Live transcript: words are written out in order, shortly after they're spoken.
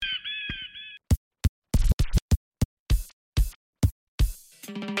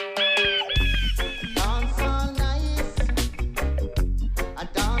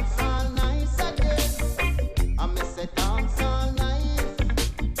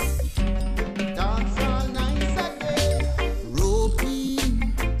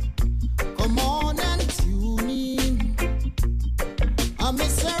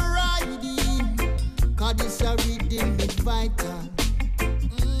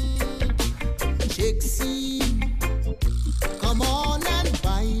Shakespeare, come on and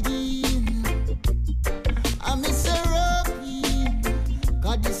bite in. I miss a rupee,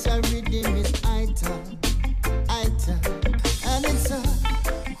 'cause this a rhythm is item, and it's a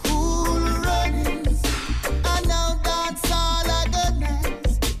cool runnings. And now that's all I got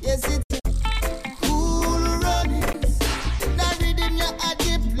nice. Yes, it's a cool runnings. That rhythm you add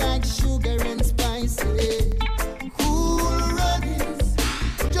dip like sugar and spices. Cool runnings.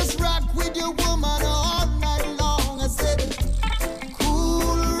 Just rock with your woman all night long. I said,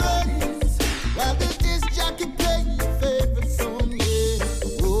 cool runnings. While the disc jockey play your favorite song, yeah.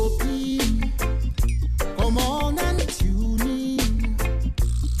 Whoopee, come on and tune in.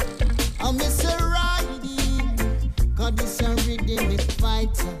 I miss a riding, 'cause this a rhythm is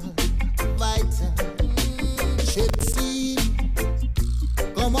vital. Shitsy,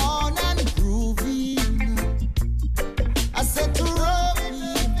 come on and groove in. I said to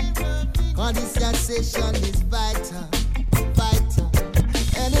Robbie, 'cause this your session is vital,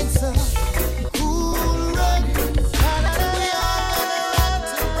 and it's a cool running. We are gonna rock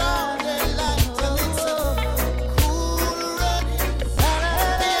to round the light, and it's a cool running.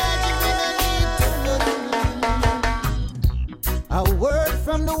 A word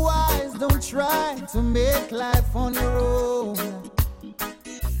from the wise, don't try to make life on your own.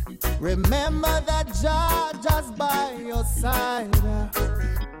 Remember that Jah just by your side.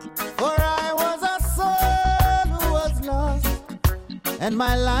 For I was a soul who was lost, and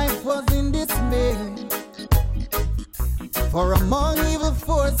my life was in dismay. For among evil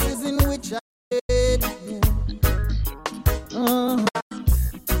forces in which I hid,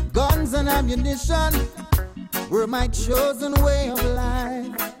 guns and ammunition were my chosen way of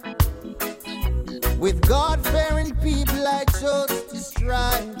life. With God-fearing people I chose to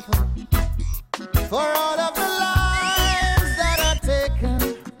strive. For all of the lives that are taken,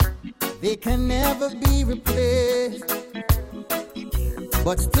 they can never be replaced.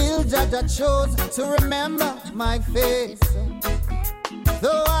 But still Jaja chose to remember my face.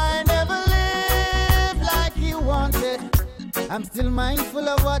 Though I never lived like he wanted, I'm still mindful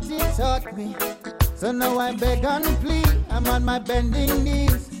of what he taught me. So now I beg and plead, I'm on my bending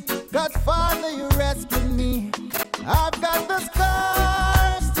knees. God, Father, you rescued me. I've got the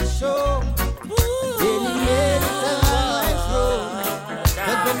scars to show. Daily made it a long life's road.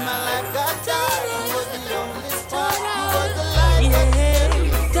 'Cause when my life got dark, he was the only star. He was the light that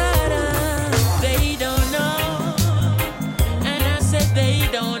They don't know, and I said they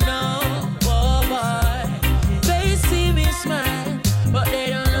don't know. Oh boy, they see me smile, but they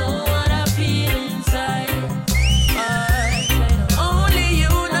don't know what I feel inside. Only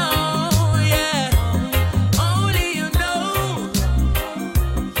you know, yeah. Only you know.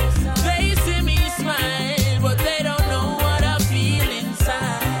 They see me smile, but they don't know what I feel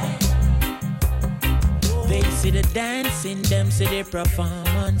inside. They see the dancing, them see the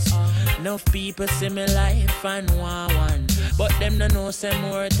performance. Enough people see me life and want one, but them no know say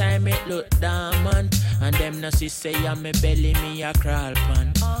more time it look dormant. And them no see say I'm me belly me a crawl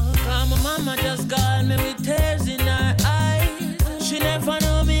pan. Cause my mama just called me with tears in her eyes. She never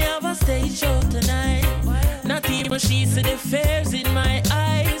know me have a stage show tonight. Not even she see the fears in my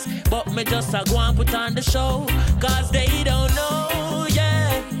eyes, but me just a go and put on the show. Cause they don't know,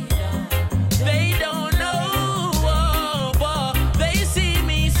 yeah. They don't know, oh, they see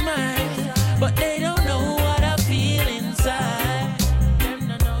me smile, but they don't know what I feel inside.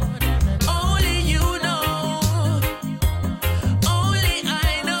 Only you know, only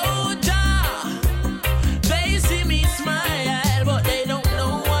I know, Jah. They see me smile, but they don't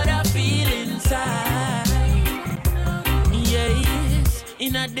know what I feel inside. Yes,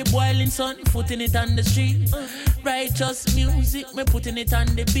 in at the boiling sun, putting it on the street. Righteous music, me putting it on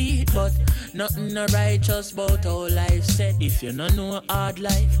the beat, but nothing no righteous about how life said. If you no know hard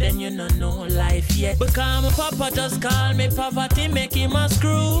life, then you no know life yet. Because my papa just call me poverty, make him a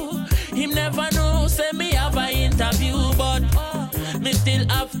screw. Him never know, say me have a interview, but me still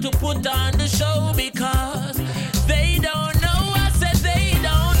have to put on the show because they don't know. I said they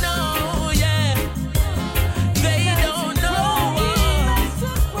don't know, yeah. They don't know.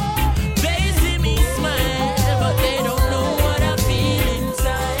 They see me smile, but they don't know what I feel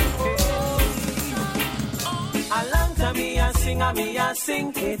inside. A long time me a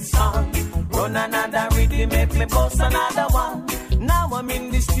sing it song. Run another rhythm, make me bust another one. Now I'm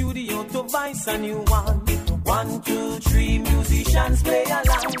in the studio to voice a new one. 1, 2, 3 musicians play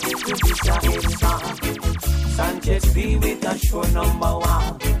along to this a hit song. Sanchez be with a show number 1.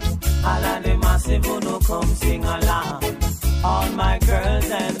 All of the massive who no come sing along. All my girls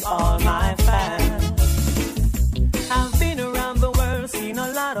and all my fans. I've been around the world, seen a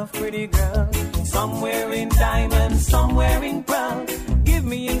lot lot of pretty girls. Some wearing diamonds, some wearing pearls. Give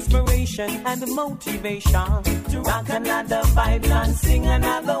me inspiration and motivation to rock another vibe and sing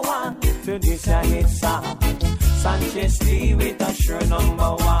another one. To this a hit song, Sanchez Lee with a sure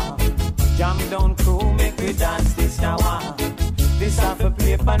number one. Jam down crew, make we dance this hour. This have to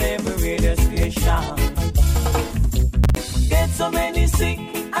play on every radio station. Get so many sick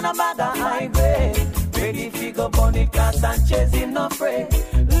and a bag of high grade. Ready fi go bunny cause Sanchez in no fray.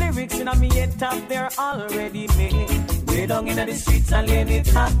 Lyrics in a me head top, they're already made. Way down in the streets and lane it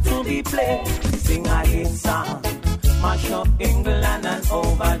have to be played. Sing a hit song, mash up England and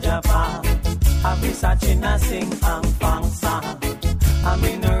over Japan. Have Versace a sing and fang song. I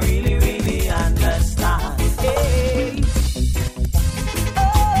mean I really, really understand. Hey.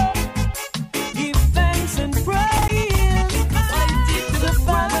 Oh, give thanks and praise to the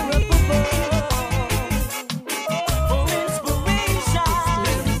Father of above. For inspiration,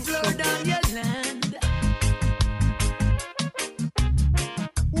 Flow down your land.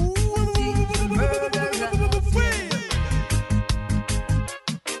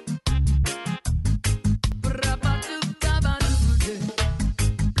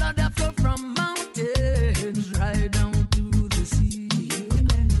 Blood that flow from mountains right down to the sea.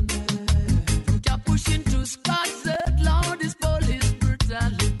 From Capuchin to Scotland, Lord, this police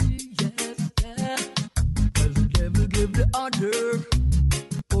brutality, yes, yeah. As the devil give the order,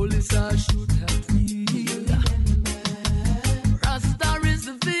 police are shoot at me. Rasta is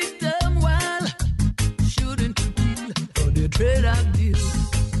the victim, well, shooting to kill for the trade of deal.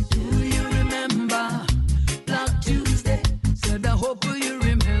 Do you remember Black Tuesday? Said I hope you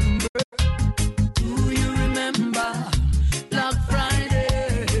remember. Do you remember Black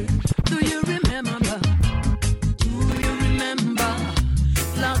Friday? Do you remember? Do you remember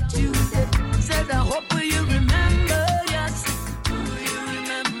Black Tuesday? Said I hope you remember. Yes. Do you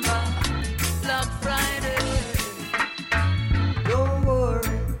remember Black Friday? don't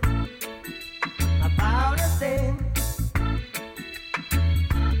worry about a thing.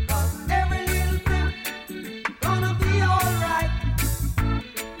 Cause every little thing gonna be alright.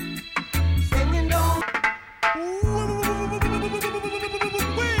 Singing don't.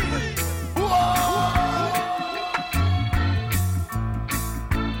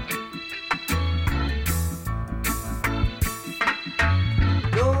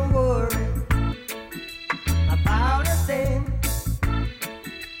 Don't worry about a thing.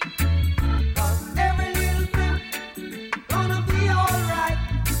 Cause every little thing gonna be alright.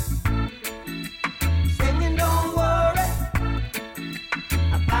 Singing don't worry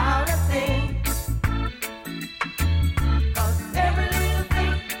about a thing. Cause every little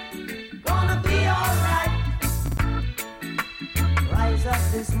thing gonna be alright. Rise up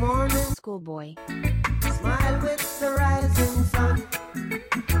this morning, Schoolboy. smile with the rising sun.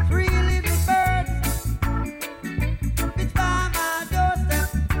 Three little birds, it's by my doorstep,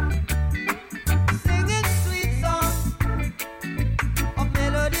 singing sweet songs of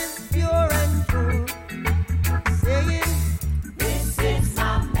melodies pure and true, saying, this is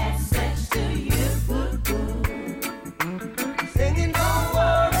my message to you. Singing, don't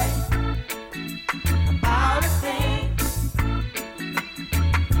worry about a thing.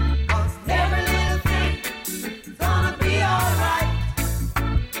 Cause every little thing is gonna be alright.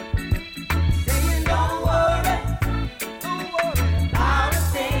 Saying don't worry about a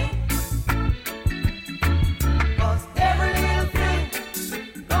thing. Cause every little thing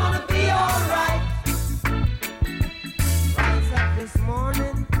is gonna be alright. Rise up this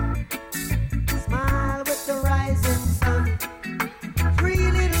morning, smile with the rising sun. Three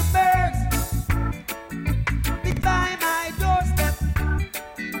little birds be by my doorstep,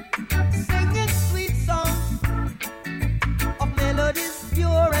 singing sweet songs of melodies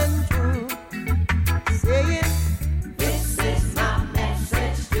pure and true, saying, this is my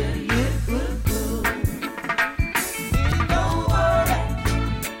message to you. Don't worry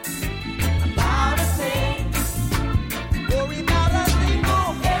about a thing. Worry about a thing,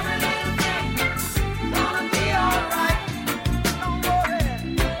 oh, every little thing gonna be alright. Don't worry.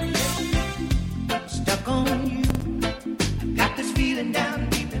 Stuck on you. Got this feeling down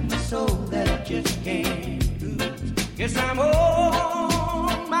deep in my soul that I just can't lose. Guess I'm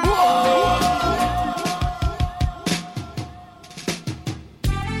on my way.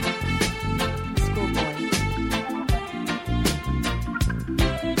 Schoolboy.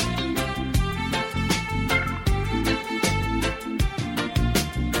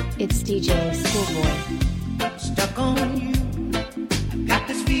 It's DJ Schoolboy. Stuck on you. Got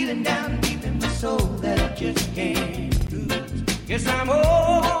this feeling down deep in my soul that I just can't lose. Guess I'm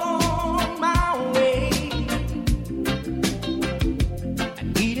on my way. I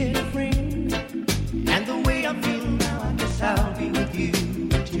need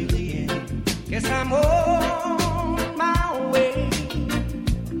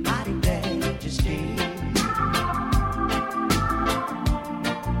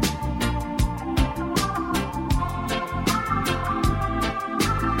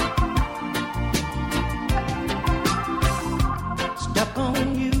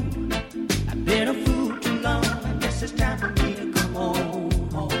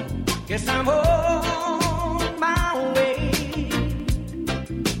Guess I'm on my way.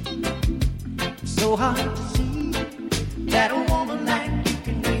 So hard to see that a woman like you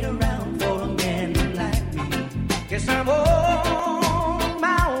can wait around for a man like me. Guess I'm on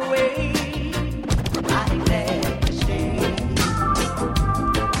my way. I'm glad to stay.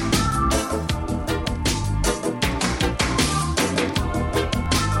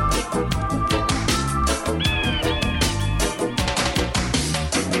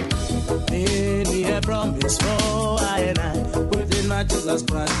 Made me a promise for I and I. Within my Jesus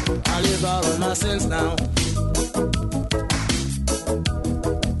Christ, I live out of my sins now.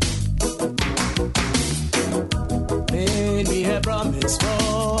 Made me a promise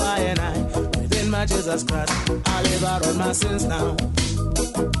for I and I. Within my Jesus Christ, I live out of my sins now.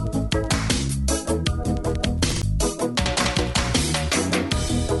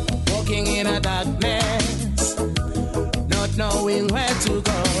 Walking in a darkness, not knowing where to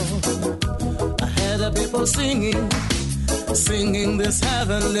go. I heard the people singing this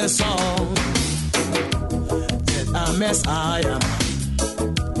heavenly song. Yet a mess I am,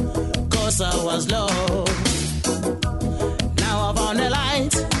 'cause I was lost. Now I found a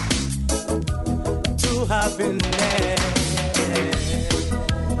light to happiness.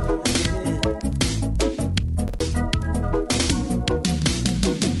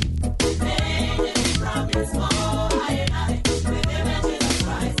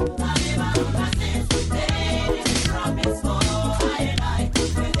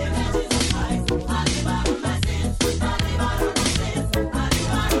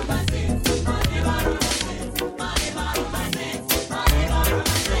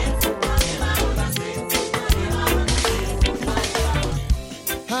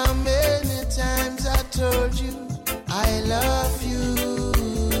 How many times I told you I love you,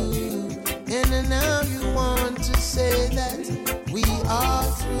 and now you want to say that we are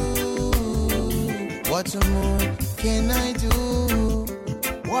through. What more can I do?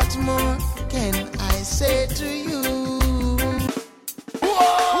 What more can I say to you?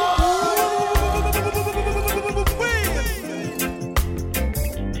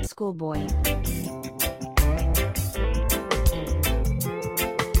 Schoolboy.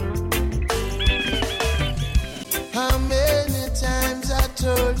 How many times I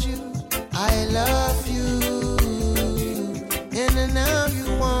told you I love you, and now you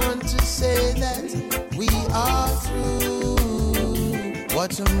want to say that we are through.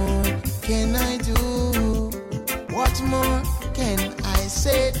 What more can I do? What more can I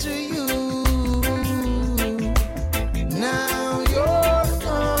say to you? Now you're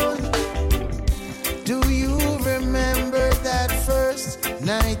gone. Do you remember that first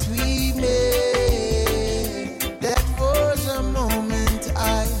night we met? That was a moment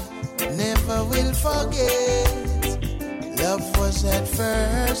I never will forget. Love was at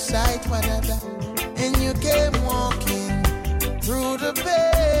first sight, whatever. And you came walking through the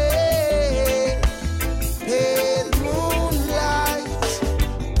pale moonlight.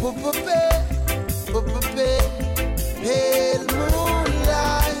 Pale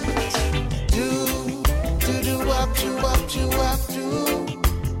moonlight. Do wop to wop to wop to.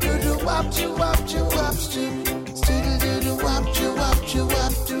 Do wop to wop to wop to. Do wop to wop to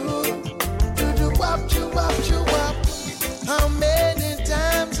wop to. Do wop to wop to wop. How many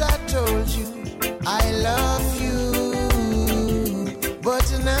times I told you I love you, but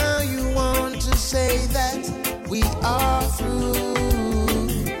now you want to say that we are through.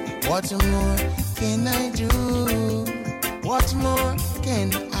 What more can I do? What more can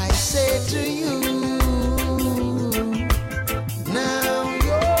I say to you? Now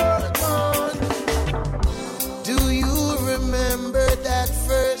you're gone. Do you remember that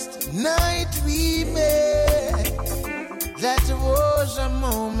first night we met? That was a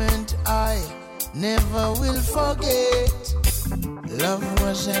moment I never will forget. Love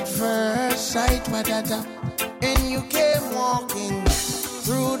was at first sight, madada. And you came walking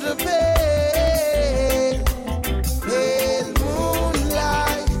through the pale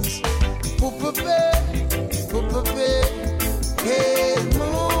moonlight. Pale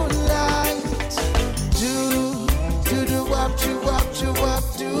moonlight. Do the wop to wop to wop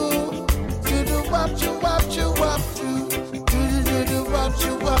do. Do the wop to wop to wop do. Do the wop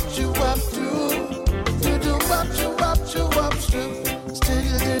to wop to wop do. Do the wop to wop to wop do. Still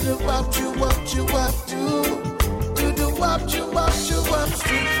do the wop to wop to wop do. Do the wop to wop to wop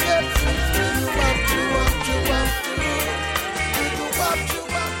do. Do the wop to wop to wop do. Do the wop to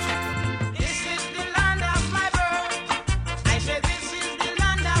wop to. This is the land of my birth. I said this is the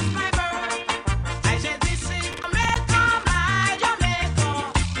land of my birth. I said this is Jamaica, my Jamaica,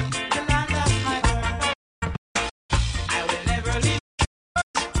 the land of my birth. I will never leave.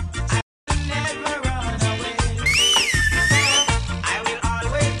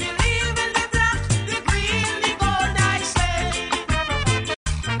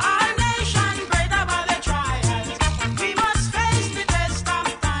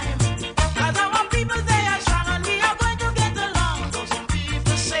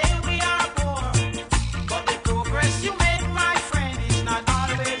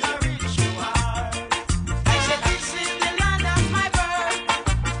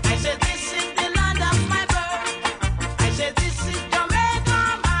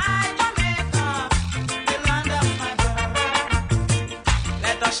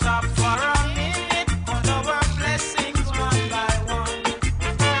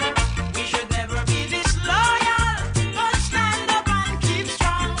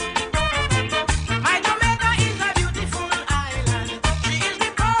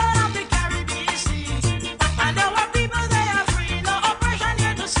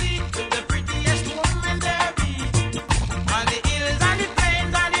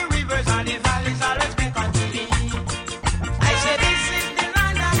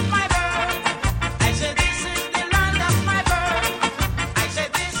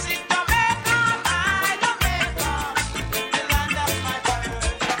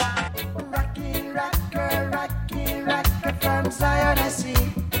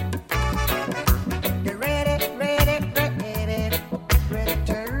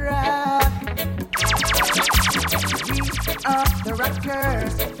 are the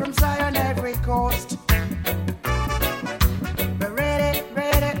rockers from Zion every coast. We're ready,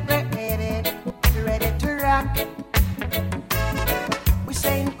 ready, ready, ready to rock. We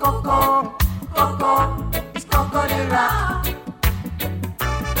saying Coco, Coco, it's Coco the rock.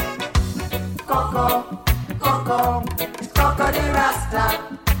 Coco, Coco, it's Coco the Rasta.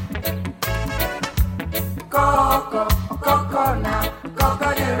 Coco, Coco now, Coco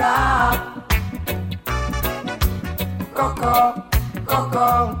the rock. Coco, Coco,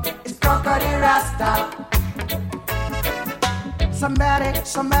 it's Coco the Rasta.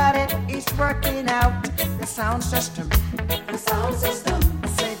 Somebody is working out the sound system. The sound system.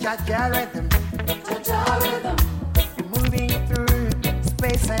 Say Jaja rhythm. Jaja rhythm. Moving through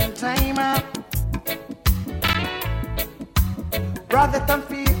space and time. Brother, don't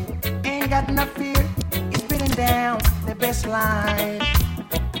fear, ain't got no fear. It's beating down the bass line.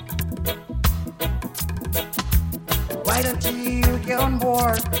 Why don't you get on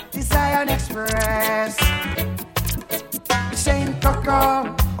board the Zion Express? We're saying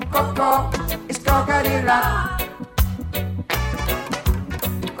Coco, Coco, it's Coco the rock.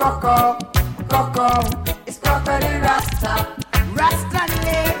 Coco, Coco, it's Coco the Rasta. Rasta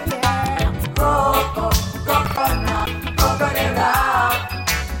live, yeah. Coco, Coco now, Coco the rock.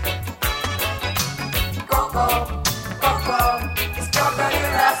 Coco, Coco, it's Coco the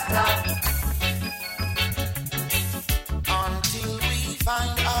Rasta. Until we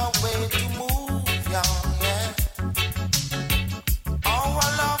find our way to move, yeah. Our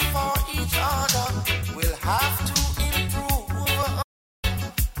love for each other will have to improve.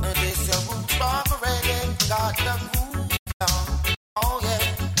 This your roots already got the groove down. Oh yeah.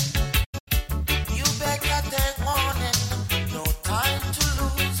 You better take warning, no time to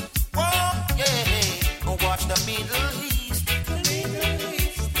lose. Oh yeah. Watch the Middle East.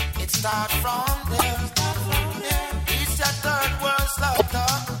 It starts from there. It's a third world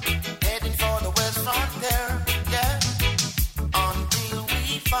slaughter, heading for the west frontier. Yeah. Until we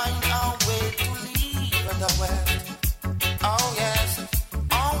find our way to leave the west. Oh yes.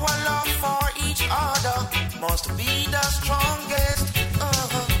 Our love for each other must be the strongest.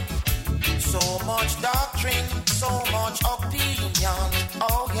 So much doctrine, so much opinion.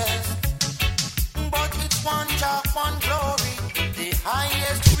 Oh yes. But it's one job, one glory, the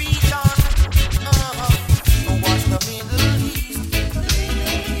highest region. Watch the Middle East.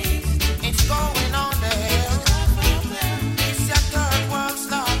 It's going on there. It's a third world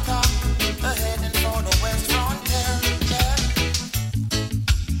slaughter, heading for the west frontier. Yeah.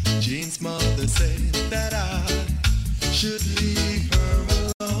 Jean's mother said that I should leave her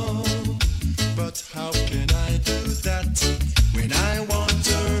alone. But how can I do that when I want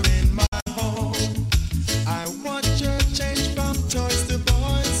her in my home? I watch her change from toys to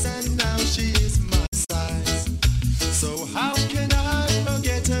boys, and now she is my size. So how can I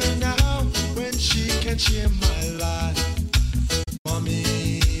forget her now when she can share my life?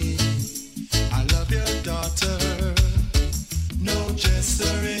 Mommy, I love your daughter. No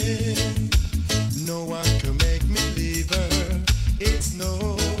gesturing, no one can make me leave her. It's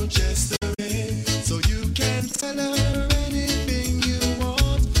no gesturing, so you can tell her anything you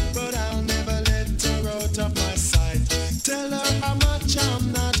want, but I'll never let her out of my sight. Tell her how much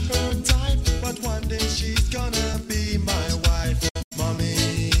I'm not her type, but one day she's gonna be my wife.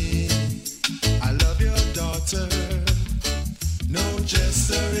 Mommy, I love your daughter. No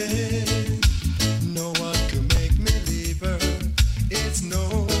gesturing, no one can make me leave her. It's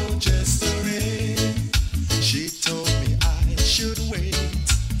no gesturing. She told me I should wait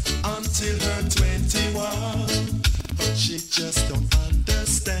until her 21, but she just don't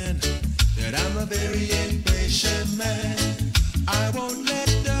understand that I'm a very impatient man. I won't let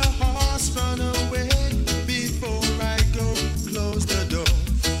the horse run away before I go close the door.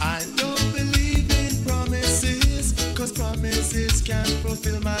 I don't believe in promises, 'cause promises can't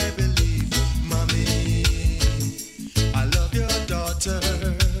fulfill my belief. Mommy, I love your daughter.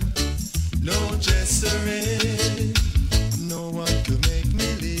 No gesturing, no one could make me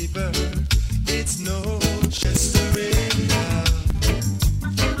leave her. It's no gesturing now.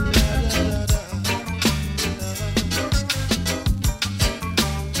 La, la, la, la.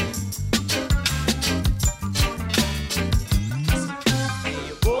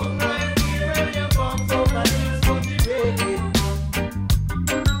 You come right here and you come so that it's motivated.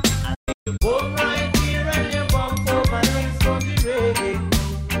 You come right here and you come so that it's motivated.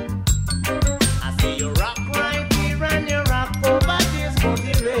 I see you rock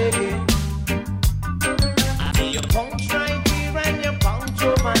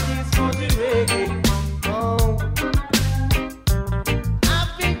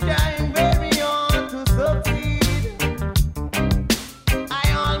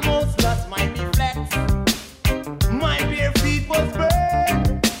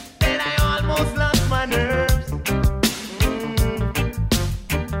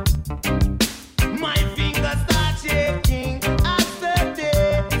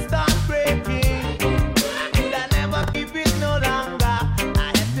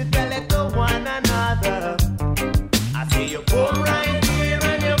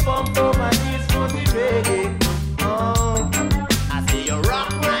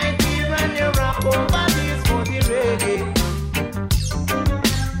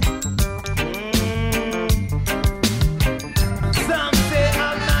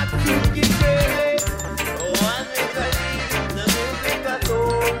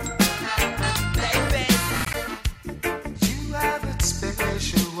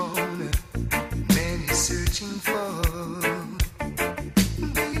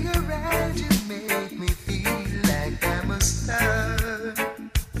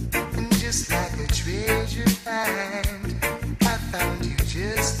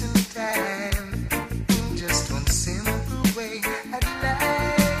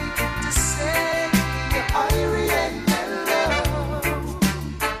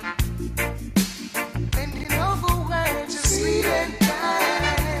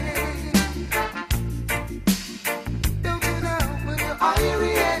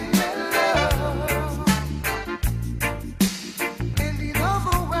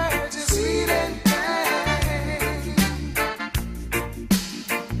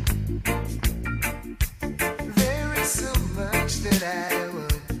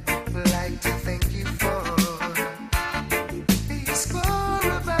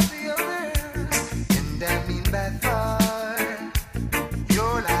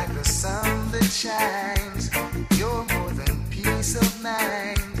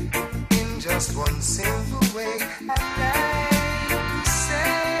mind in just one simple way. I like to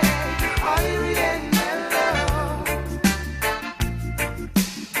say, Irie and mellow,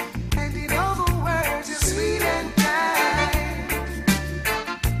 and in all the words you're sweet and kind.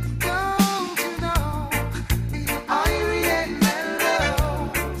 Don't you know, you're Irie and mellow,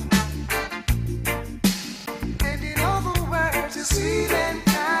 and in all the words you're sweet and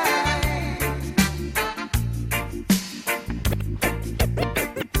kind.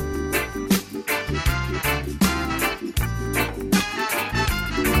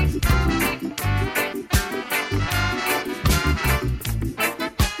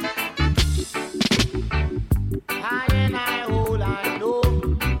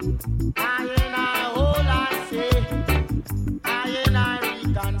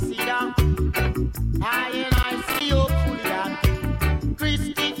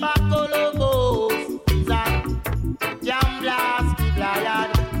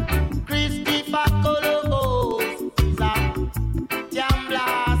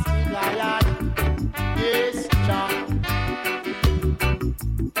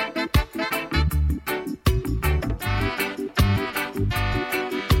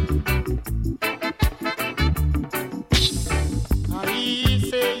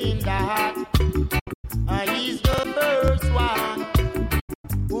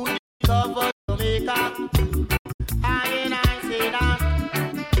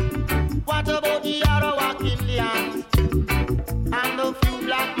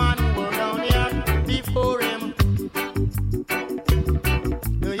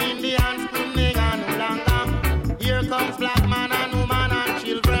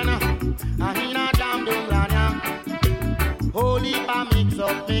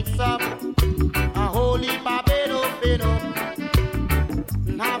 Mix up a whole heap of bed up,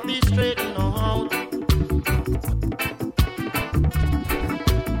 and have to straighten out.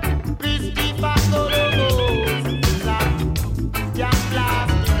 Christy Paco Logos, jam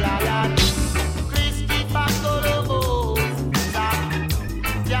blast the lion. Christy Paco Logos,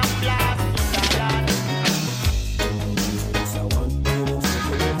 jam blast the lion.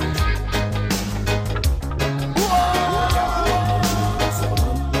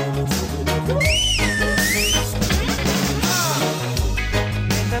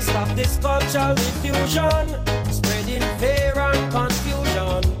 Stop this cultural diffusion, spreading fear and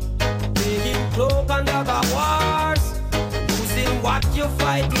confusion, bringing cloak and dagger wars, using what you're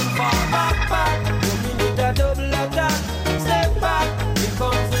fighting for. Back, you need a double attack. Step back, here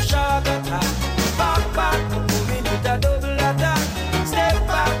comes the shark attack. Back, you need a double attack. Step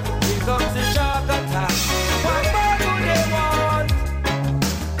back, here comes the shark attack. What more do they want?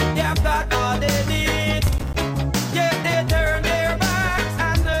 They've got all they need. Yet they turn their backs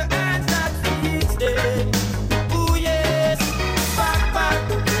and their hands that feeds them. Ooh yes, back,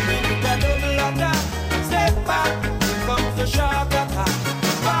 we need a double attack. Step back, here comes the shark attack.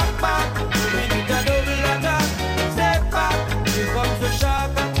 Back, we need a double attack. Step back, here comes the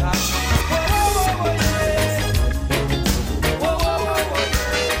shark attack. Whoa, yeah. Whoa, yeah.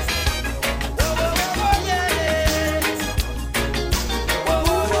 Whoa, yeah. Whoa,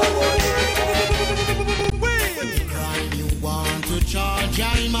 yeah. The crime you want to charge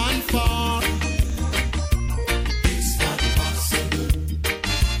I'm on for, it's not possible.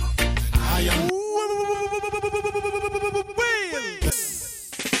 I am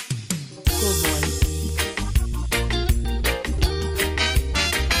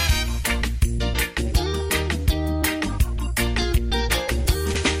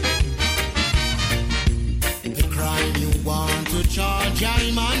the crime you want to charge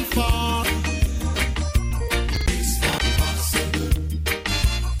I'm on for, it's not possible.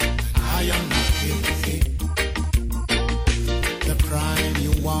 I am not guilty. The crime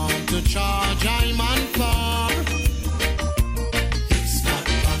you want to charge I'm on for, it's not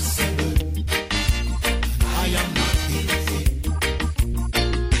possible. I am not guilty.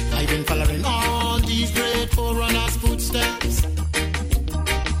 I've been following all these great forerunners' footsteps.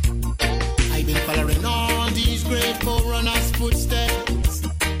 I've been following all these great forerunners' footsteps.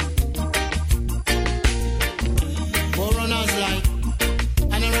 Forerunners like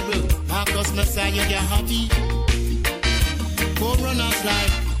Honorable Marcus Messiah Gahati. Forerunners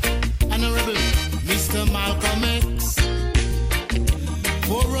like Honorable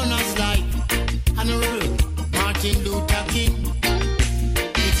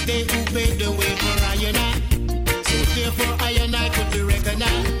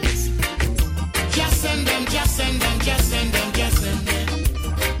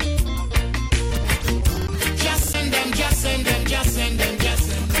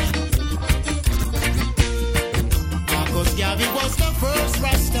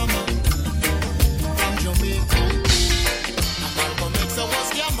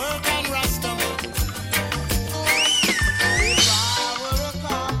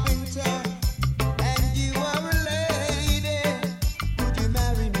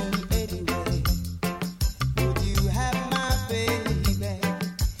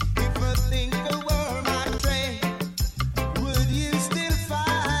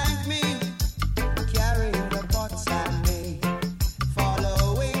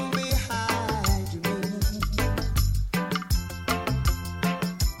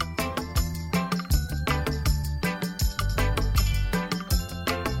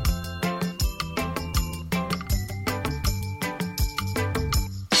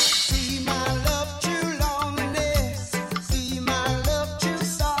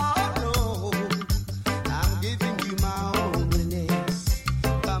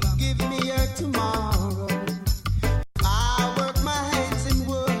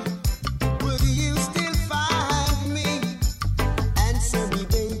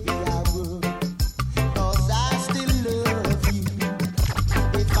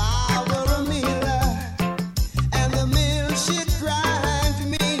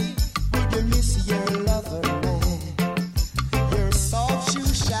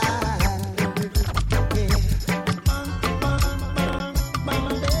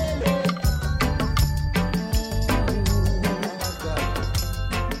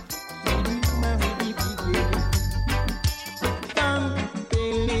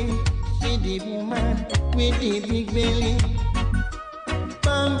big belly.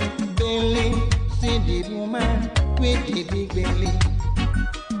 Bang belly, see the woman with the big belly.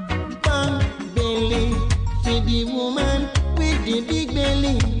 Bang belly, see the woman with the big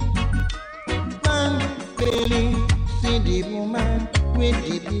belly. Bang belly, see the woman with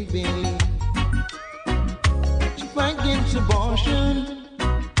the big belly. She fight against abortion.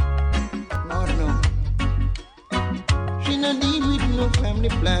 No. She no deal with no family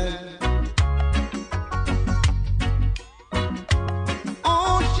plan.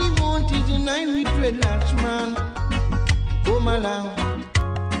 All she wants is a night with dreadlocks man. Come along,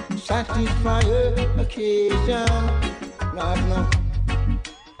 satisfy her occasion. No.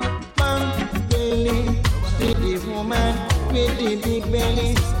 Bang belly, see the woman with the big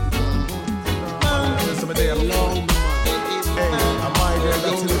belly. Bang belly, see the woman with the big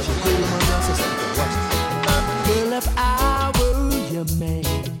belly. Well, if I were your man,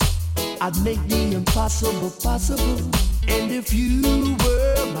 I'd make the impossible possible. And if you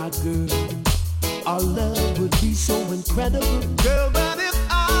were my girl, our love would be so incredible. Girl, but if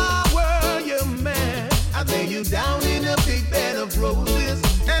I were your man, I'd lay you down in a big bed of roses.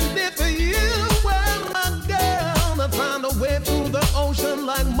 And if you were my girl, I'd find a way through the ocean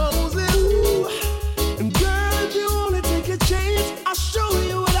like Moses. Ooh. And girl, if you only take a chance, I'll show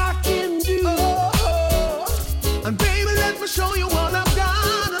you what I can do. And baby, let me show you what I've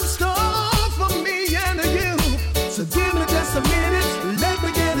got in store for me and you. So give me just a minute, let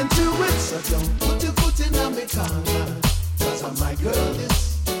me get into it. So don't put your foot in on me corner, cause I'm my girl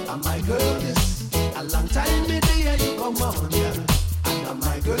this, I'm my girl this. A long time me there you come on, yeah. And I'm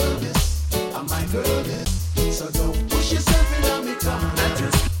my girl this, I'm my girl this. So don't push yourself in on me corner.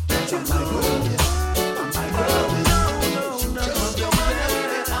 I'm my girl this, I'm my girl this. Just don't let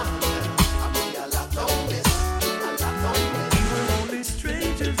it happen. I'm a lot on this. We were only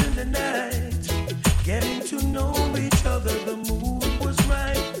strangers in the night, getting to know each other. The mood was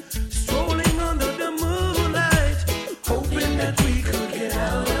right, strolling under the moonlight, hoping that we could get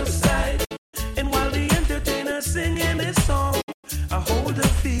out of sight. And while the entertainer's singing his song, I hold a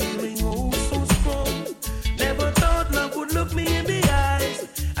feeling oh so strong. Never thought love would look me in the eyes.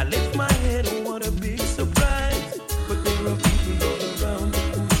 I lift my head, oh what a big surprise. But there are people all around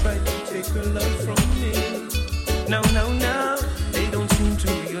who try to take her love from me. Now, they don't seem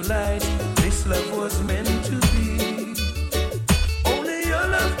to realize this love was meant to be. Only your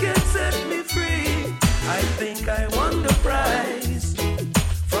love can set me free. I think I won the prize.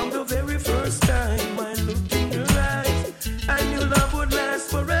 From the very first time I looked in your eyes, I knew love would last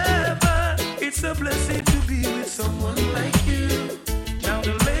forever. It's a blessing to be with someone like you. Now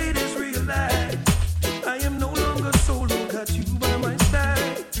the ladies realize I am no longer solo, got you by my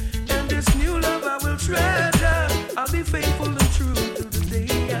side. And this new love I will treasure. I'll be faithful and true till the day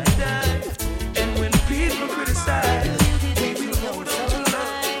I die. And when people criticize, we will hold on to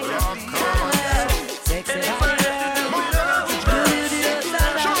love. And if I have to do it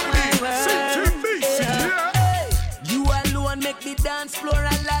all, you alone make the dance floor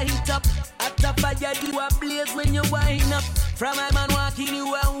a light up. After fire you a blaze when you wind up. From my man walking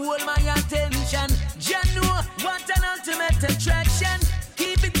you and hold my attention. Just know what an ultimate attraction.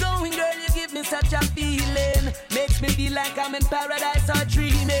 Keep it going, girl, you give me such a feeling. Makes me feel like I'm in paradise or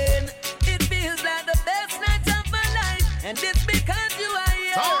dreaming. It feels like the best night of my life, and it's because you are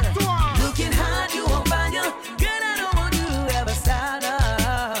here. Looking hard, you on fire. Girl, I don't want you to ever start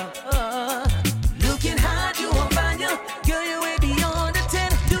up. Looking hard, you on fire. Girl, you way beyond the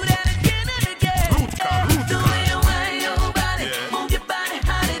 10. Do that again and again. The way you wind your body, move your body,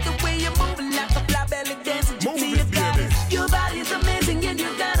 hide it. The way you move it like a fly belly dancing to me, you got it. Your body's amazing and you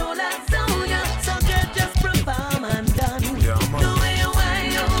got all that on ya. So girl, just perform and done. The way you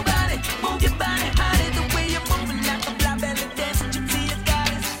wind your body, move your body, hide it. The way you move it like a fly belly dancing.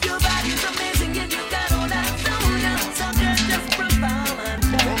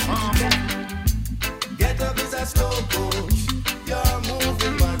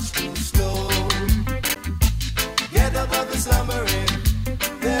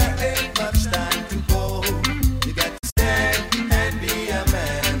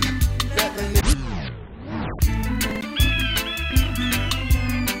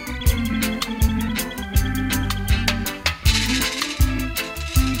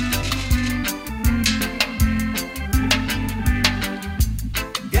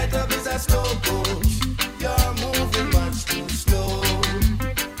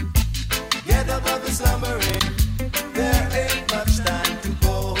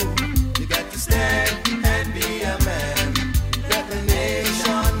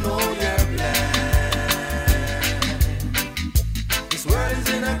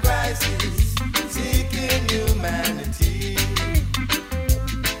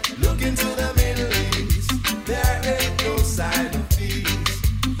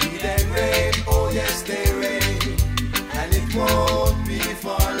 won't be for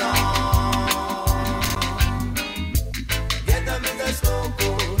long. Get them in the snow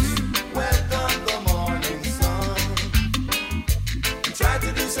coast, welcome the morning sun. Try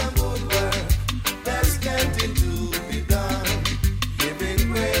to do some good work, there's plenty to be done.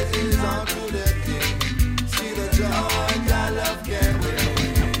 Giving praises unto the King, see the joy that love can bring.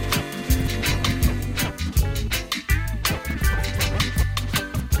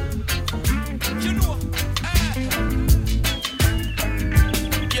 You know,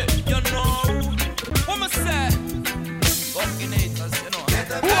 yeah, you know, what me say? Fucking haters, you know.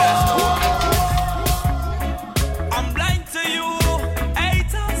 I'm blind to you,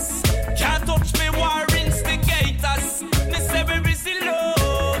 haters. Can't touch me, war instigators. Me say we receive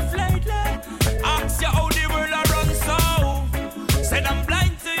love lately. Ask you how the world a run so. Said I'm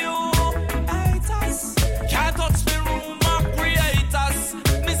blind to you, haters. Can't touch me, rumor creators.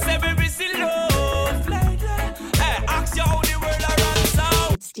 Me say we receive love lately. Hey, ask you how the world a run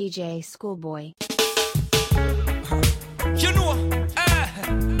so. It's DJ Schoolboy. You know,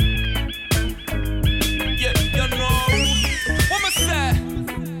 yeah, you know, what me say?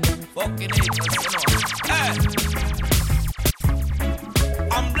 Fucking haters, you know,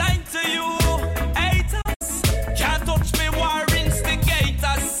 I'm blind to you, haters. Can't touch me, war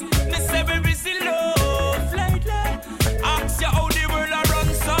instigators. Me say we receive love lately. Ask you how the world a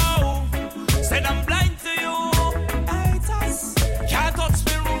run so. Said I'm blind to you, haters. Can't touch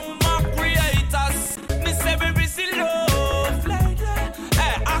me, rumor creators. Me say we receive love lately.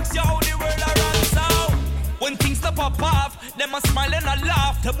 Hey, ask you how the world a run so. When things stop up off, them a smile and a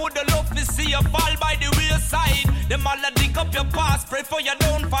laugh. Them woulda love to see you fall by the wayside. Them all a dig up your past, pray for you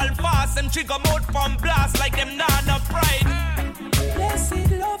don't fall fast. Them trigger mode from blast like them not no pride.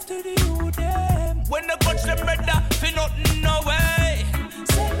 Blessed love to the youth them. When they touch them brother, feel nothing no way.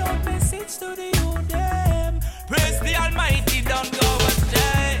 Send out message to the youth them. Praise the Almighty, don't go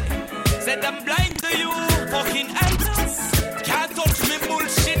astray. Said I'm blind to you, fucking haters. Can't touch me,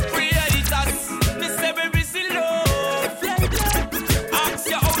 bullshit creators. Me say we receive love lately. Ask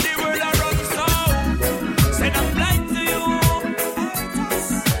you how the world a run so. Said I'm blind to you, haters.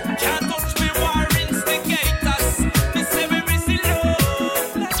 Can't touch me, war instigators. Me say we receive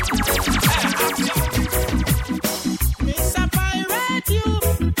love lately. Hey, ask you. Miss a pirate you.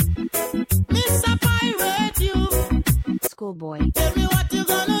 Miss a pirate you. Schoolboy. Tell me what you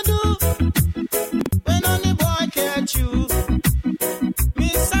gonna do when only boy catch you.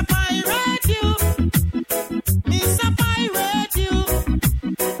 Miss a pirate you. Miss a pirate you.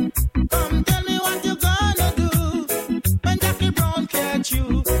 Come tell me what you gonna do when Jackie Brown catch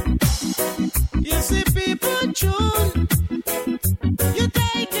you. You see people tune, you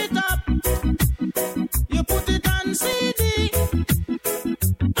take it up, you put it on CD,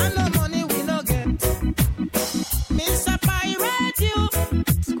 and the money we no get. Miss a pirate you.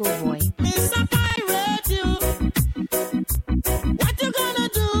 Schoolboy. Miss a pirate you. What you gonna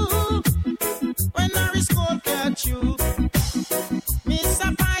do when Harry Skull catch you? Miss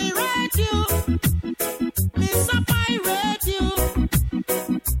a pirate you. Miss a pirate you.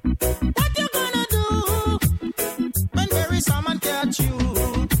 What you gonna do when Barry Salmon catch you?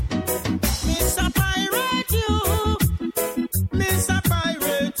 Miss a pirate you. Miss a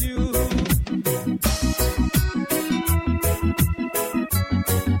pirate you.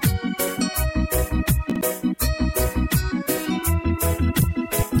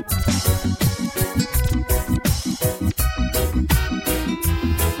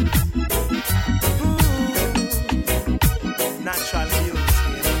 Natural music.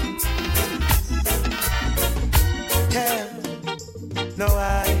 Yeah. No,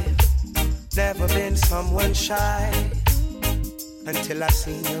 I've never been someone shy until I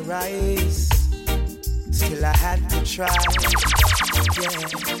seen your eyes. Still I had to try. Yeah.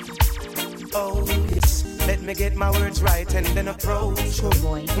 Oh, yes. Let me get my words right and then approach.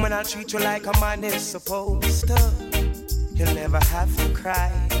 Schoolboy. When I treat you like a man is supposed to, you'll never have to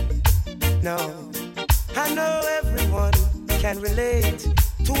cry. No, I know everyone can relate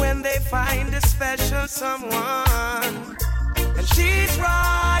to when they find a special someone. And she's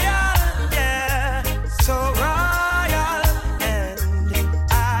royal, yeah, so royal. And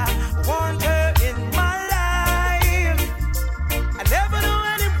I want her in my life. I never knew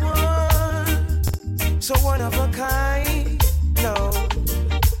anyone so one of a kind. No,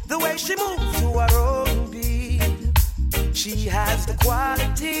 the way she moves to her own beat, she has the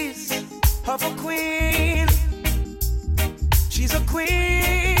qualities of a queen. She's a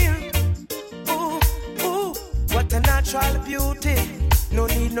queen. Ooh, ooh, what a natural beauty. No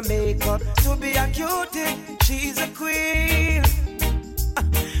need no makeup to be a cutie. She's a queen.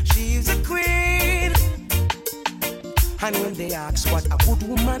 She's a queen. And when they ask what a good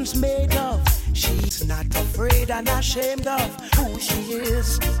woman's made of, she's not afraid and ashamed of who she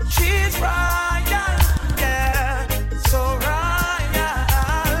is. She's royal, yeah, so royal.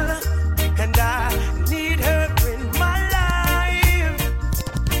 And I need her in my life.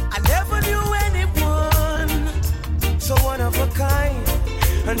 I never knew anyone so one of a kind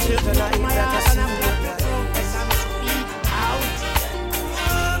until the night that I see her.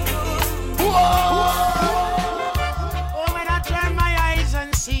 Oh, when I turn my eyes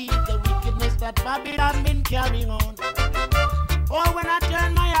and see the wickedness that Babylon been carrying on. Oh, when I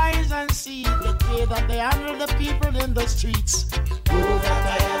turn my eyes and see the way that they handle the people in the streets. Oh, that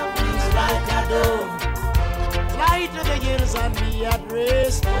I have wings like a dove. Fly to the hills and be at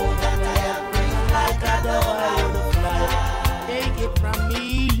rest. Oh, that I have wings like a dove. I would fly. Take it from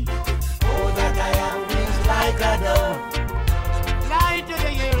me. Oh, that I have wings like a dove. Fly to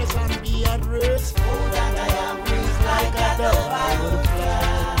the hills and be at rest. Oh, that I have wings like a dove. I would fly.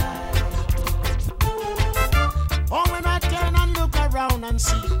 Oh, when I turn and look around and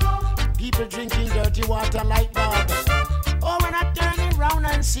see people drinking dirty water like that. Oh, when I turn around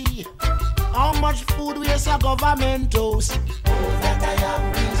and see how much food waste a government toast. Oh, that I have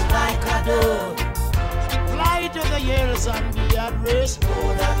wings like a dove. Fly to the hills and be at rest.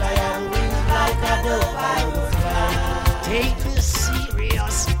 Oh, that I have wings like a dove. I will fly. Take this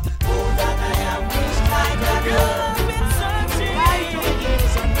serious. Oh, that I have wings like a dove. Fly to the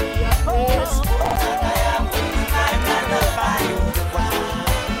hills and be at rest. Oh, that I have wings like a dove. I will fly.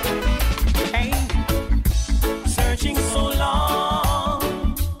 Hey, searching so long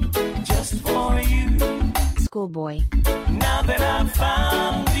just for you. Schoolboy. Now that I've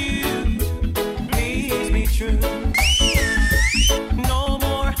found you, please be true. No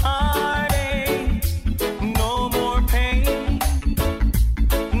more heartache, no more pain,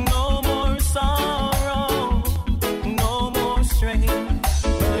 no more sorrow, no more strain.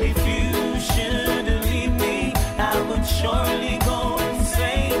 But if you should leave me, I would surely go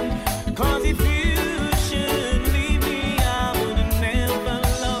insane. 'Cause if you should leave me, I would never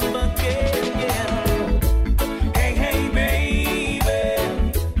love again. Hey, hey, baby.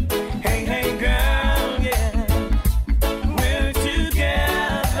 Hey, hey, girl, yeah. We're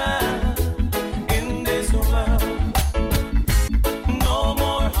together in this world. No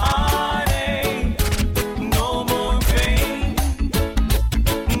more heartache, no more pain,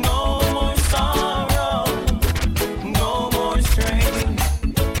 no more sorrow, no more strain.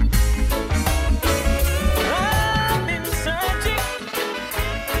 I've been searching.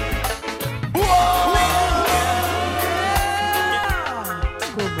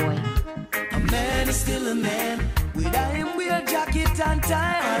 Schoolboy. A man is still a man. Without him wear jacket and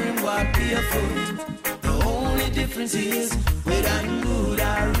tie or him walk barefoot. The only difference is without him good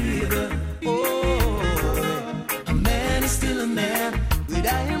or river. Oh, a man is still a man.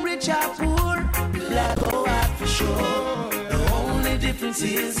 Without him rich or poor, black or white for sure. The only difference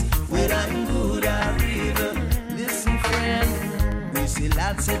is without him good or river. Listen, friend, we see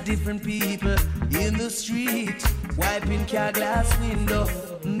lots of different people in the street, wiping car glass window.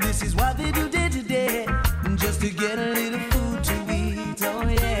 This is what they do day to day, just to get a little food to eat. Oh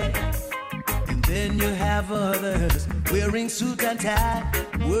yeah. And then you have others wearing suit and tie,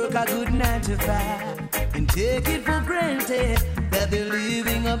 work a good 9 to 5, and take it for granted that they're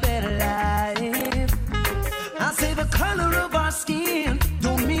living a better life. I say the color of our skin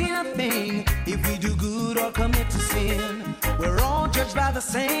don't mean a thing if we do good or commit to sin. We're all judged by the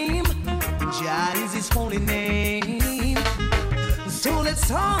same, and Jah is His holy name. So let's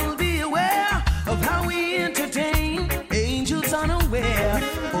all be aware of how we entertain angels unaware,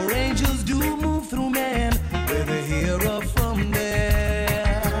 for angels do move through man, whether here or from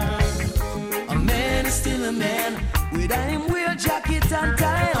there. A man is still a man, without him wear jacket and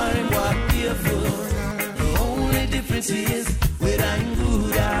tie or him walk barefoot. The only difference is whether him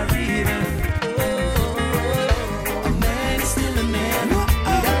good or evil. Oh, a man is still a man,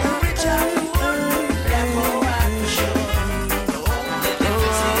 without him rich or poor, black or white for sure. The only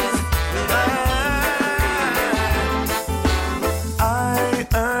difference is whether him I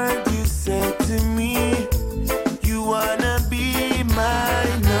heard you say to me, you wanna be my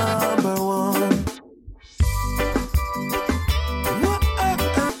number one.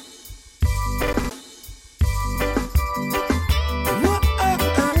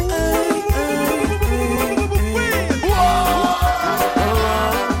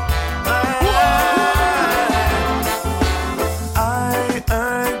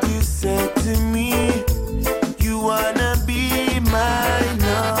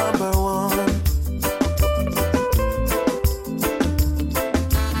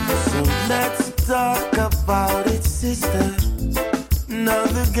 sister, now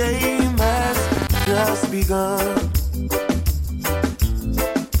the game has just begun.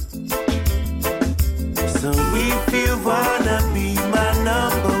 So if you wanna be my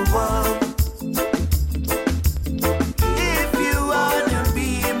number one, if you wanna be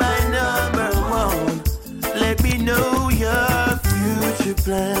my number one, let me know your future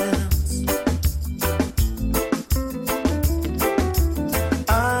plans.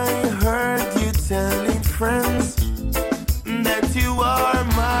 I heard you telling friends that you are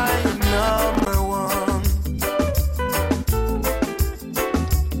my number one,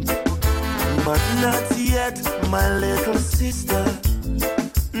 but not yet, my little sister.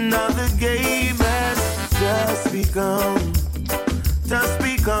 Now the game has just begun, just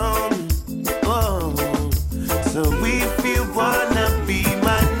begun. Oh, so if you wanna be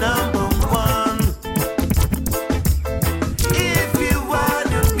my number one, if you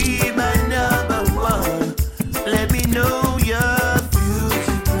wanna be my number one, let me know your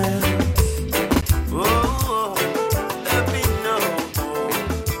future plans. Oh, let me know.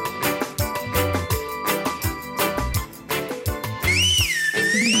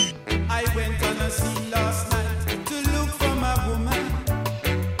 I went on a scene last night to look for my woman,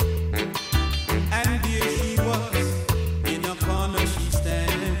 and there she was, in a corner she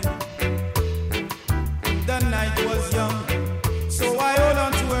standing. The night was young, so I hold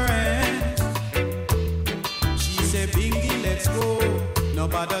on to her hand. She said, Bingy, let's go,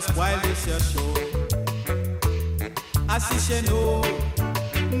 nobody spoil this your show. I said, no,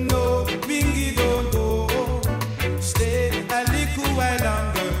 no, Bingy, don't go, stay a little while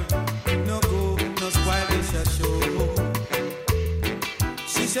longer. No go, no spoil this your show.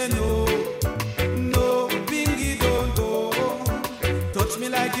 She said no, no, Bingy, don't go. Touch me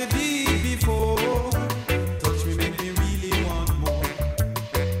like you did before. Touch me, make me really want more.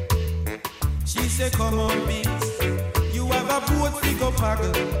 She said, come on, beast, you have a boat we go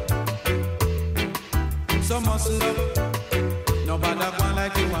paddle. So muscle up, nobody one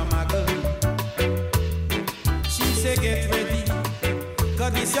like you a muggle. She said, get ready,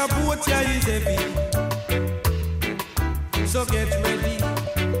 cause this your boat here is heavy. So get ready,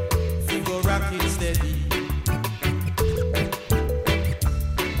 we go rock it steady.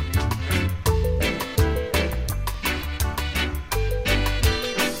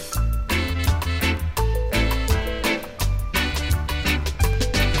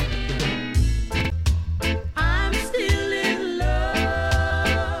 I'm still in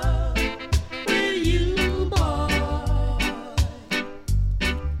love with you, boy.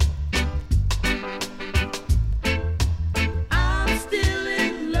 I'm still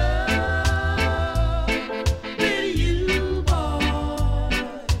in love with you, boy.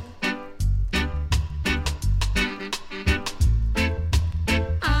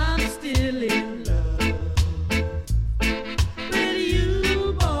 I'm still in love with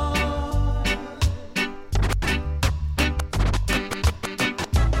you, boy.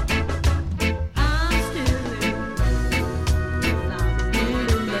 I'm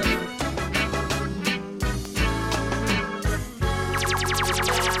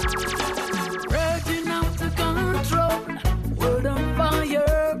still in raging out of control, world on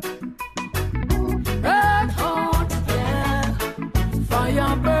fire, red hot, yeah,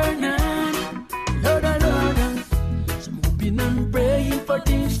 fire burning, Lord, Lord, some hoping and praying for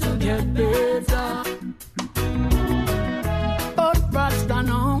things to get better, but Rasta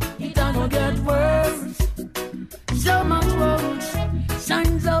know it a go get worse, so much worse,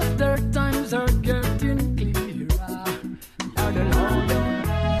 signs of their times are getting clearer, Lord, Lord,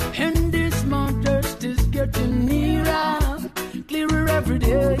 and this mountain is getting nearer, clearer every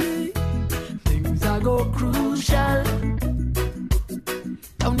day. Things are go crucial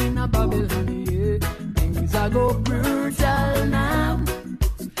down in a Babylon, yeah. Things are go brutal now.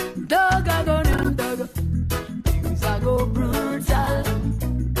 Dog are go down, dog. Things are go brutal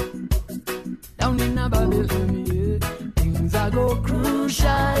down in a Babylon, yeah. Things are go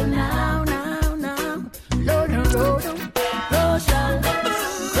crucial now, now, now. Lord, Lord, crucial, crucial,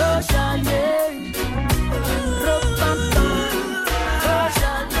 yeah. Crucial,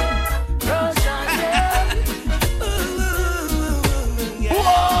 crucial, yeah.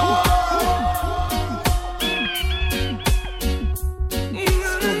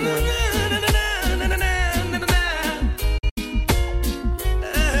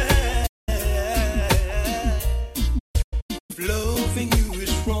 Loving you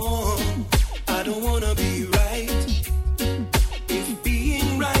is wrong. I don't wanna be right. If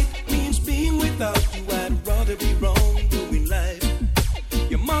being right means being without you, I'd rather be wrong doing life.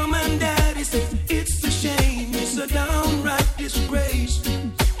 Your mom and daddy say it's a shame, it's a downright disgrace.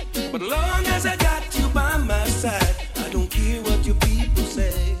 But long as I got you by my side,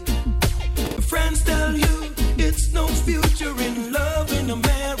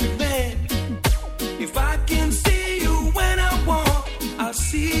 I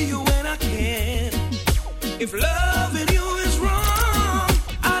see you when I can. If loving you is wrong,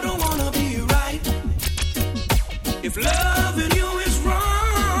 I don't wanna be right. If loving you is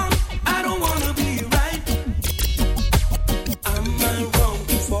wrong, I don't wanna be right. Am I wrong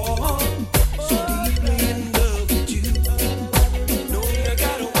to fall so deeply in love with you? Knowing I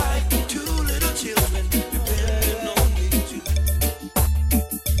got a wife and 2 little children depending on me too.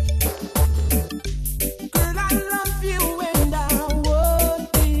 Girl, I love you and I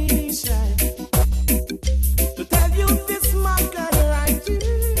would be shy to tell you this, my girl, I do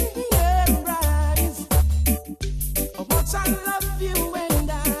rise. How much I love you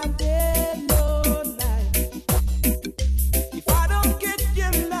and I dare no lie. If I don't get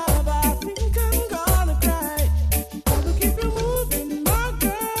your love, I think I'm gonna cry. I will keep you moving, my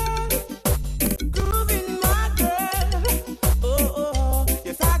girl, grooving, my girl. Oh, oh,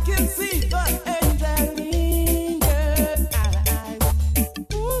 if I can see the angel in your eyes,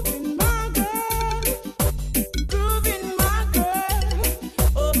 moving, my girl, grooving, my girl.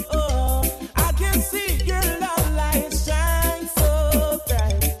 Oh, oh, I can see your love light shine so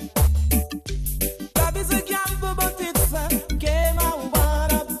bright. Love is a gamble, but it's a game I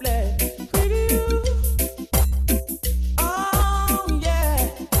wanna play with you. Oh yeah,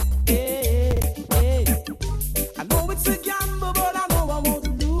 yeah, yeah. I know it's a gamble, but I know I won't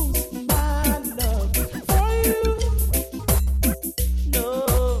lose my love for you. No,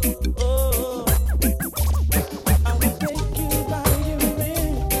 oh, I will take you by your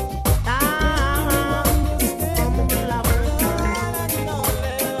ring.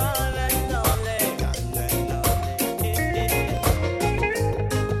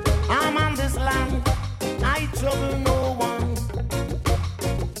 I'm on this land, I trouble no one.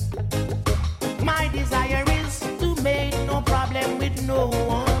 My desire is to make no problem with no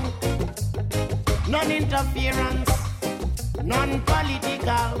one. None interference, none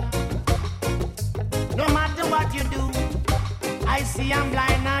political. No matter what you do, I see I'm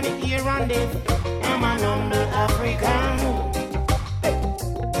blind and here and deaf. I'm an humble African.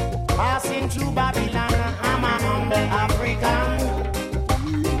 Passing through Babylon, I'm an humble African.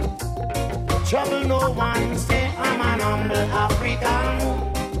 Trouble no one, say I'm an humble African.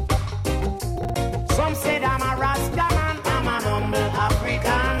 Some said I'm a Rasta man, I'm an humble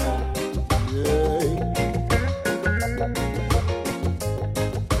African.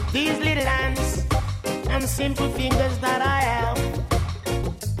 These little hands and simple fingers that I have,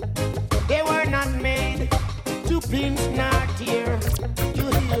 they were not made to pinch nor tear, you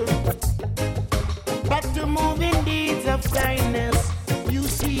hear, but to move in deeds of kindness, you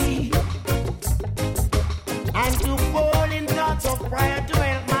see, and to fall in thoughts of prayer to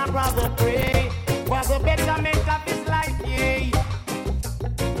help my brother pray for the betterment of his life, yeah.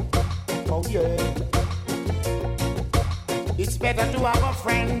 Oh yeah. It's better to have a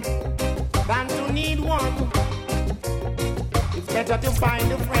friend than to need one. It's better to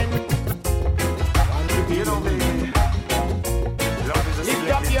find a friend than to be alone.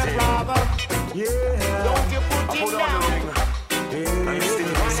 Lift up your brother. Yeah. Don't you put him down. And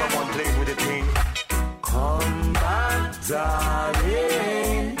still hear someone playing with the thing. Come back,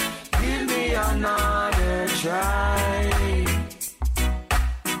 darling. Give me another try.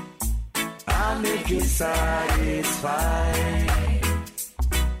 I'll make you satisfied.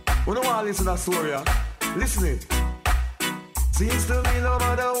 We don't want to listen to that story, yeah? Listen it. Seems to me no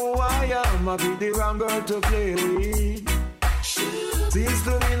matter who I am, I be the wrong girl to play with. Seems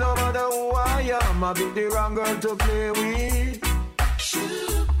to me no matter who I am, I be the wrong girl to play with.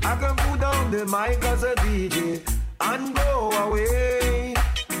 I can put down the mic as a DJ and go away.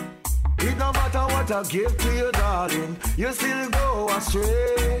 It no matter what I give to you, darling, you still go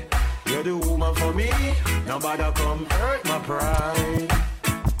astray. You're the woman for me, nobody come hurt my pride.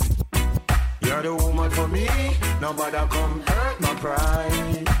 You're the woman for me, nobody come hurt my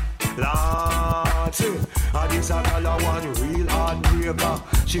pride. Lottie, I this a girl a one real heartbreaker.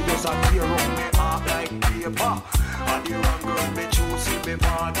 She just a tear up me heart like paper. And the wrong girl me choose in me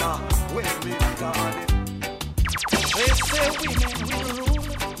partner. When me got it. They say women will rule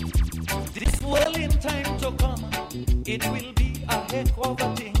this world in time to come. It will be a heck of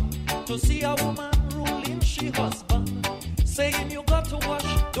a thing to see a woman ruling she husband, saying you got to wash,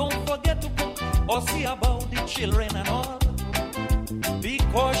 don't forget to cook, or see about the children and all,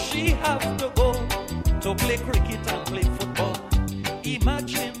 because she have to go to play cricket and play football.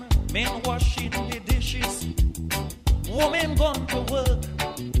 Imagine men washing the dishes, woman gone to work,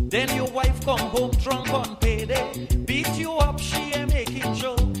 then your wife come home drunk on payday, beat you up, she ain't making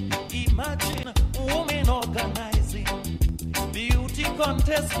joke. Imagine women organizing beauty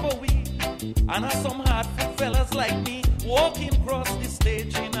contest for we, and some hard fellas like me walking across the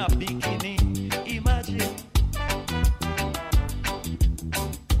stage in a bikini. Imagine.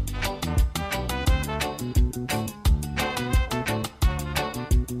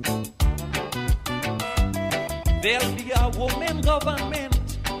 There'll be a woman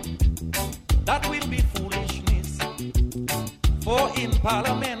government that will be foolishness. For in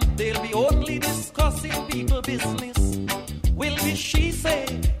parliament they'll be only discussing people business. Will be she say,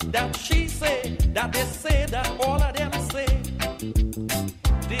 that they say, that all of them say.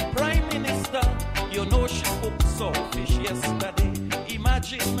 The Prime Minister, you know she cooked saltfish yesterday.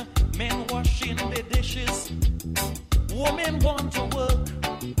 Imagine men washing the dishes, women gone to work,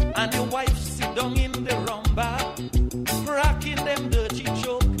 and your wife sit down in the rum bar, cracking them dirty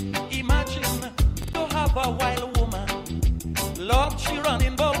joke. Imagine you have a wild woman, Lord, she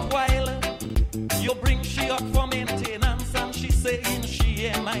running both wild. You bring she up for maintenance, and she saying she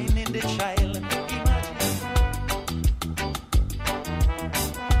ain't minding the child.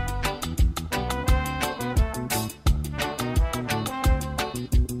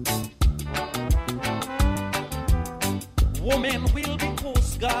 Women will be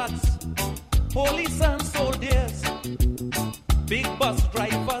coast guards, police and soldiers, big bus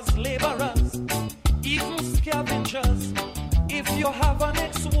drivers, laborers, even scavengers. If you have an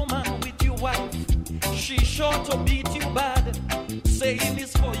ex-woman with your wife, she sure to beat you bad, saying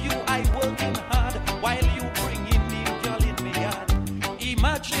it's for you I working hard, while you bringing me girl in me yard.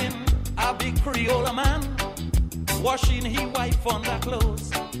 Imagine a big Creole man washing his wife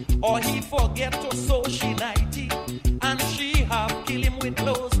underclothes, or he forget to sew she nighty, and she have kill him with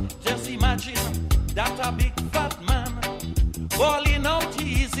blows. Just imagine that a big fat man falling out,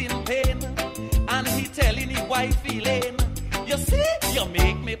 he is in pain, and he telling his wife Elaine, you see, you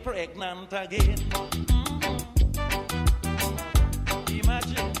make me pregnant again.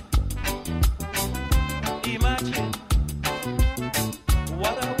 Imagine, imagine,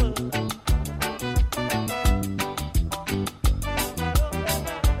 what a world.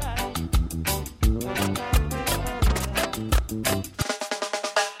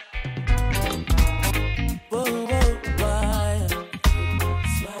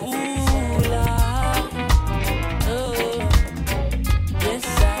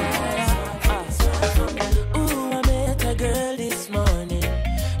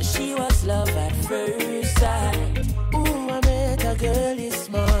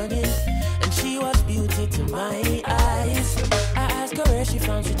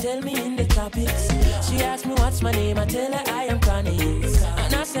 She asked me what's my name, I tell her I am Chalice.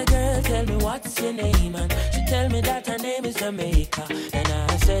 And I said, girl, tell me what's your name. And she tell me that her name is Jamaica. And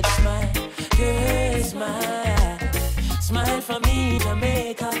I said, smile, girl, smile. Smile for me,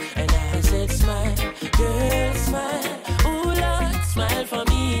 Jamaica. And I said, smile, girl, smile. Ooh, Lord, smile for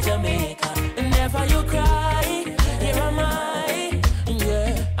me, Jamaica. Never you cry, here am I.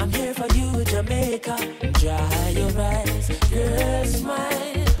 Yeah, I'm here for you, Jamaica. Dry your eyes, girl, smile.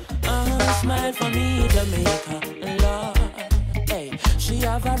 Smile for me, Jamaica, Lord. Hey, she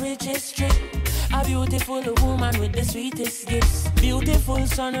have a rich history, a beautiful woman with the sweetest gifts. Beautiful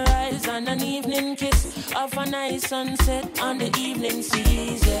sunrise and an evening kiss of a nice sunset on the evening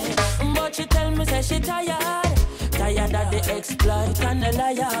season. But she tell me say she tired of the exploit and the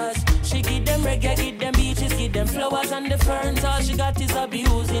liars. She give them reggae, give them beaches, give them flowers and the ferns. All she got is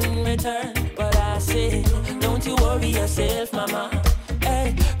abuse in return. But I say, don't you worry yourself, mama.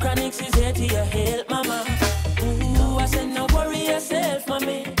 Hey, Chronix is here to your help, mama. Ooh, I said no worry yourself,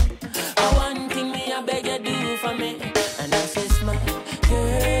 mommy. One thing me I beg you do for me. And I say smile,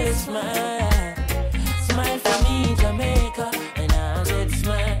 girl, smile. Smile for me, Jamaica. And I said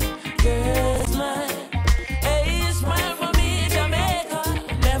smile, girl, smile. Hey, smile for me, Jamaica.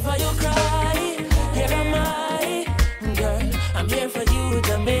 Never you cry, here am I. Girl, I'm here for you,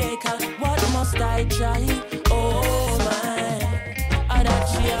 Jamaica. What must I try? Oh my. That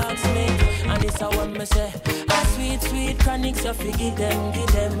she asks me, and it's a one me say, a sweet, sweet Chronix, you fi give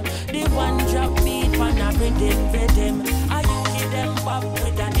them. The one drop beat, one a rhythm. I you give them pop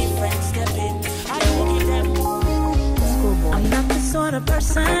with a different step in. I you give them. I'm not the sort of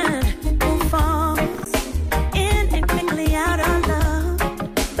person